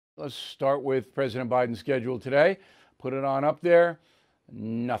let's start with President Biden's schedule today. Put it on up there.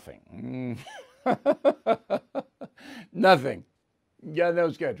 Nothing. Nothing. Yeah,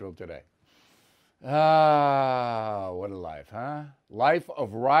 no schedule today. What a life, huh? Life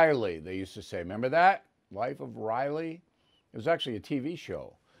of Riley, they used to say. Remember that? Life of Riley? It was actually a TV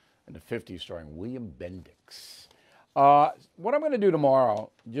show in the 50s starring William Bendix. What I'm going to do tomorrow,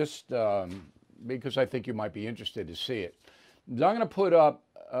 just because I think you might be interested to see it, is I'm going to put up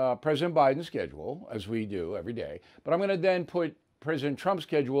President Biden's schedule, as we do every day, but I'm going to then put President Trump's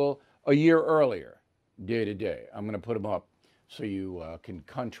schedule a year earlier, day to day. I'm going to put them up so you can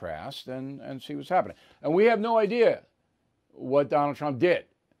contrast and see what's happening. And we have no idea what Donald Trump did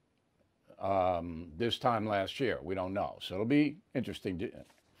this time last year. We don't know. So it'll be interesting.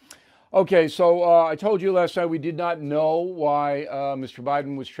 Okay, so I told you last night we did not know why Mr.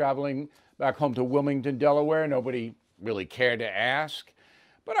 Biden was traveling back home to Wilmington, Delaware. Nobody really cared to ask.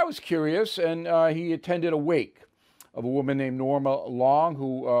 But I was curious, and he attended a wake of a woman named Norma Long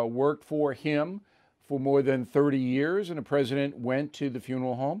who worked for him for more than 30 years, and the president went to the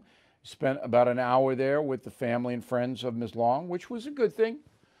funeral home, spent about an hour there with the family and friends of Ms. Long, which was a good thing.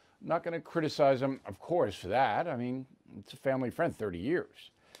 I'm not going to criticize him, of course, for that. I mean, it's a family friend, 30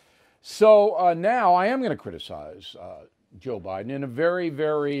 years. So now I am going to criticize Joe Biden in a very,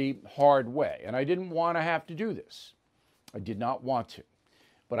 very hard way, and I didn't want to have to do this. I did not want to,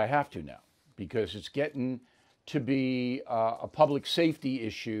 but I have to now because it's getting to be a public safety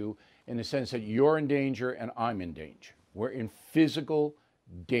issue in the sense that you're in danger and I'm in danger. We're in physical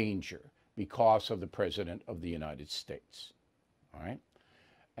danger because of the President of the United States. All right?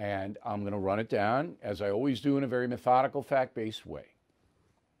 And I'm going to run it down, as I always do, in a very methodical, fact-based way.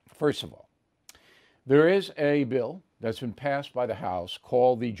 First of all, there is a bill that's been passed by the House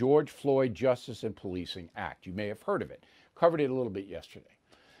called the George Floyd Justice and Policing Act. You may have heard of it. Covered it a little bit yesterday.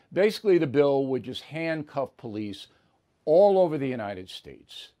 Basically, the bill would just handcuff police all over the United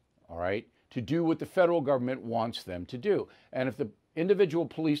States, all right, to do what the federal government wants them to do. And if the individual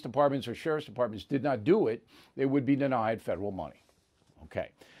police departments or sheriff's departments did not do it, they would be denied federal money.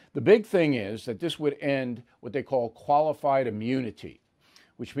 Okay. The big thing is that this would end what they call qualified immunity,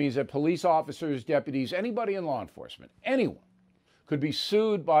 which means that police officers, deputies, anybody in law enforcement, anyone, could be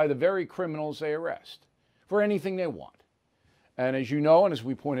sued by the very criminals they arrest for anything they want. And as you know, and as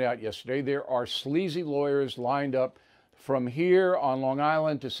we pointed out yesterday, there are sleazy lawyers lined up from here on Long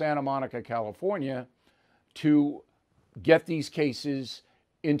Island to Santa Monica, California, to get these cases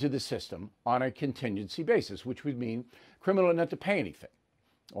into the system on a contingency basis, which would mean criminal wouldn't have to pay anything,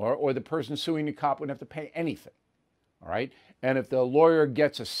 or the person suing the cop wouldn't have to pay anything, all right? And if the lawyer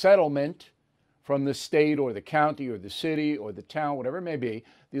gets a settlement from the state or the county or the city or the town, whatever it may be,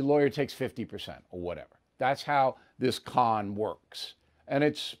 the lawyer takes 50% or whatever. That's how this con works. And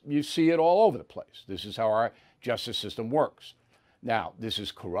you see it all over the place. This is how our justice system works. Now, this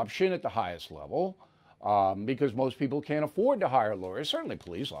is corruption at the highest level because most people can't afford to hire lawyers, certainly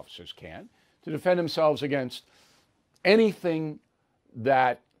police officers can, to defend themselves against anything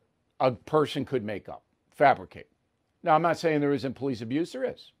that a person could make up, fabricate. Now, I'm not saying there isn't police abuse, there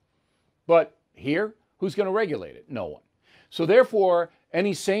is. But here, who's going to regulate it? No one. So therefore,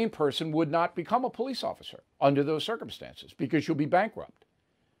 any sane person would not become a police officer under those circumstances because you'll be bankrupt.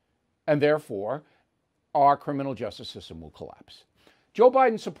 And therefore, our criminal justice system will collapse. Joe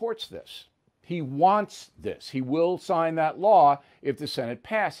Biden supports this. He wants this. He will sign that law if the Senate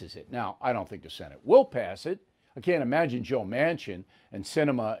passes it. Now, I don't think the Senate will pass it. I can't imagine Joe Manchin and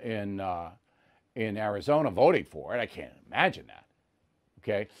Sinema in Arizona voting for it. I can't imagine that.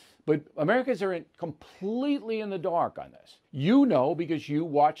 Okay? But Americans are completely in the dark on this. You know because you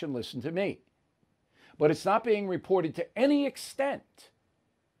watch and listen to me. But it's not being reported to any extent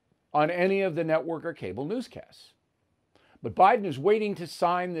on any of the network or cable newscasts. But Biden is waiting to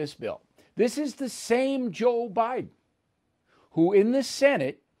sign this bill. This is the same Joe Biden who in the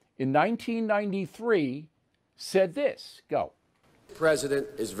Senate in 1993 said this. Go. The president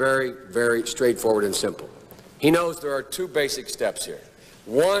is very, very straightforward and simple. He knows there are two basic steps here.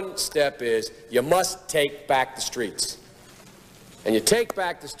 One step is you must take back the streets. And you take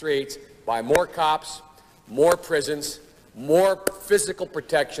back the streets by more cops, more prisons, more physical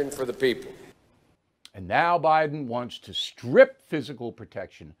protection for the people. And now Biden wants to strip physical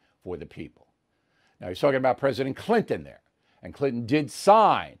protection for the people. Now he's talking about President Clinton there. And Clinton did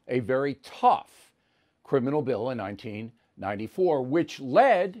sign a very tough criminal bill in 1994, which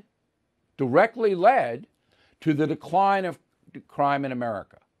directly led to the decline of crime in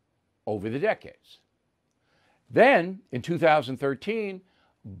America over the decades. Then, in 2013,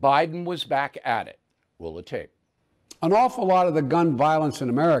 Biden was back at it. Roll the tape. An awful lot of the gun violence in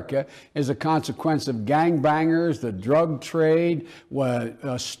America is a consequence of gangbangers, the drug trade,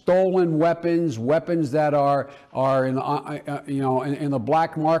 stolen weapons, weapons that are in the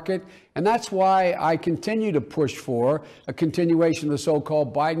black market, and that's why I continue to push for a continuation of the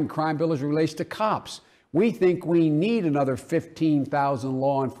so-called Biden crime bill as it relates to cops. We think we need another 15,000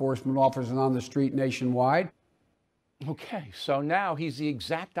 law enforcement officers on the street nationwide. Okay, so now he's the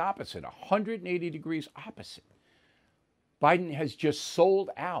exact opposite, 180 degrees opposite. Biden has just sold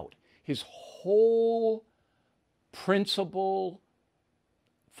out his whole principle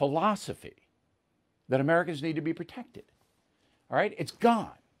philosophy that Americans need to be protected. All right? It's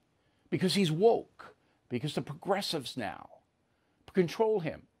gone because he's woke, because the progressives now control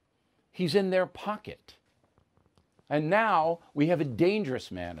him. He's in their pocket. And now we have a dangerous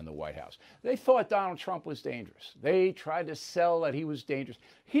man in the White House. They thought Donald Trump was dangerous. They tried to sell that he was dangerous.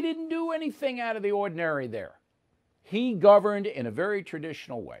 He didn't do anything out of the ordinary there. He governed in a very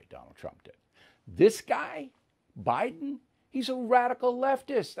traditional way, Donald Trump did. This guy, Biden, he's a radical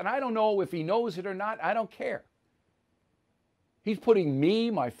leftist. And I don't know if he knows it or not. I don't care. He's putting me,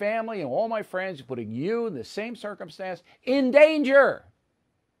 my family, and all my friends, he's putting you in the same circumstance in danger.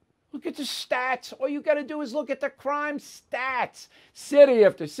 Look at the stats. All you got to do is look at the crime stats. City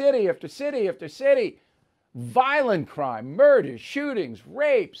after city after city after city. Violent crime, murders, shootings,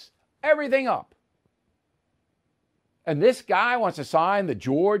 rapes, everything up. And this guy wants to sign the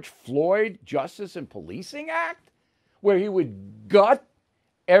George Floyd Justice and Policing Act, where he would gut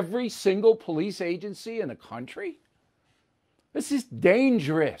every single police agency in the country? This is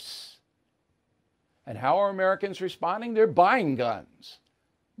dangerous. And how are Americans responding? They're buying guns.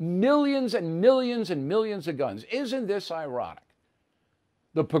 Millions and millions and millions of guns. Isn't this ironic?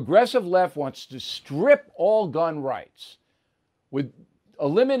 The progressive left wants to strip all gun rights, would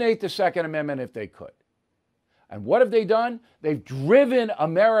eliminate the Second Amendment if they could. And what have they done? They've driven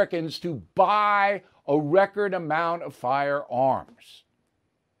Americans to buy a record amount of firearms.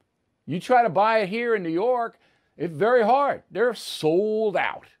 You try to buy it here in New York, it's very hard. They're sold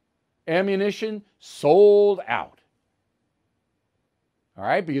out. Ammunition sold out. All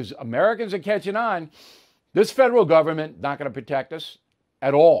right, because Americans are catching on. This federal government not going to protect us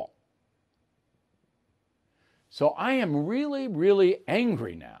at all. So I am really, really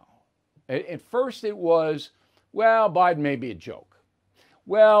angry now. At first it was, well, Biden may be a joke.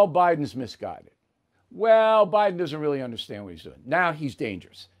 Well, Biden's misguided. Well, Biden doesn't really understand what he's doing. Now he's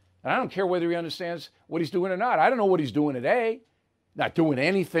dangerous. And I don't care whether he understands what he's doing or not. I don't know what he's doing today. Not doing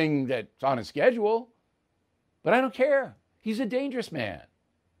anything that's on his schedule. But I don't care. He's a dangerous man.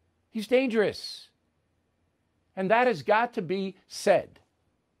 He's dangerous. And that has got to be said.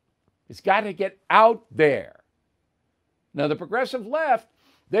 It's got to get out there. Now, the progressive left,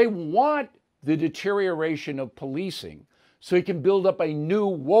 they want the deterioration of policing so he can build up a new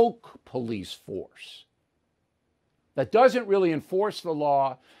woke police force that doesn't really enforce the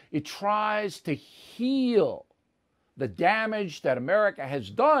law. It tries to heal the damage that America has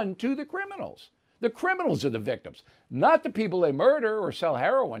done to the criminals. The criminals are the victims, not the people they murder or sell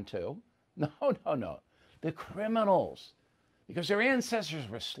heroin to. No. The criminals, because their ancestors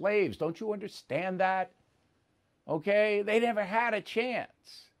were slaves. Don't you understand that? Okay? They never had a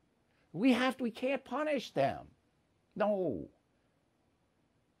chance. We can't punish them. No.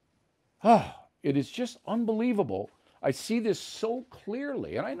 Oh, it is just unbelievable. I see this so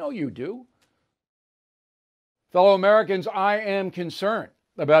clearly, and I know you do. Fellow Americans, I am concerned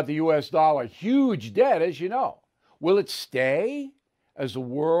about the U.S. dollar. Huge debt, as you know. Will it stay as the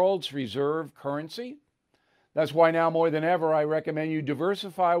world's reserve currency? That's why now more than ever, I recommend you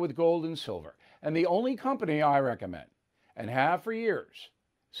diversify with gold and silver. And the only company I recommend, and have for years,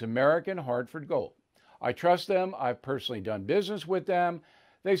 is American Hartford Gold. I trust them. I've personally done business with them.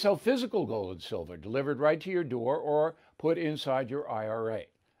 They sell physical gold and silver delivered right to your door or put inside your IRA.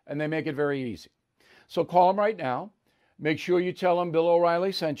 And they make it very easy. So call them right now. Make sure you tell them Bill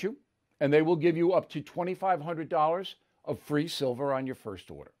O'Reilly sent you, and they will give you up to $2,500 of free silver on your first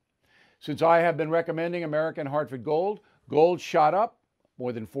order. Since I have been recommending American Hartford Gold, gold shot up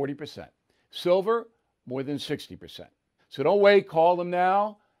more than 40%. Silver, more than 60%. So don't wait. Call them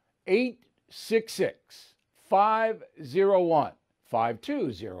now.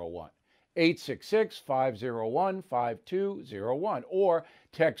 866-501-5201. 866-501-5201. Or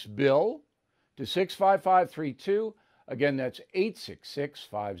text Bill to 65532. Again, that's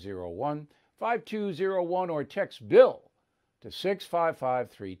 866-501-5201. Or text Bill to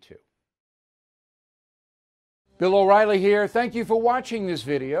 65532. Bill O'Reilly here. Thank you for watching this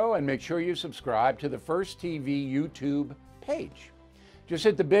video, and make sure you subscribe to the First TV YouTube page. Just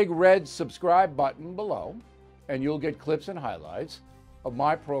hit the big red subscribe button below, and you'll get clips and highlights of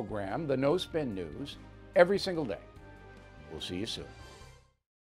my program, The No Spin News, every single day. We'll see you soon.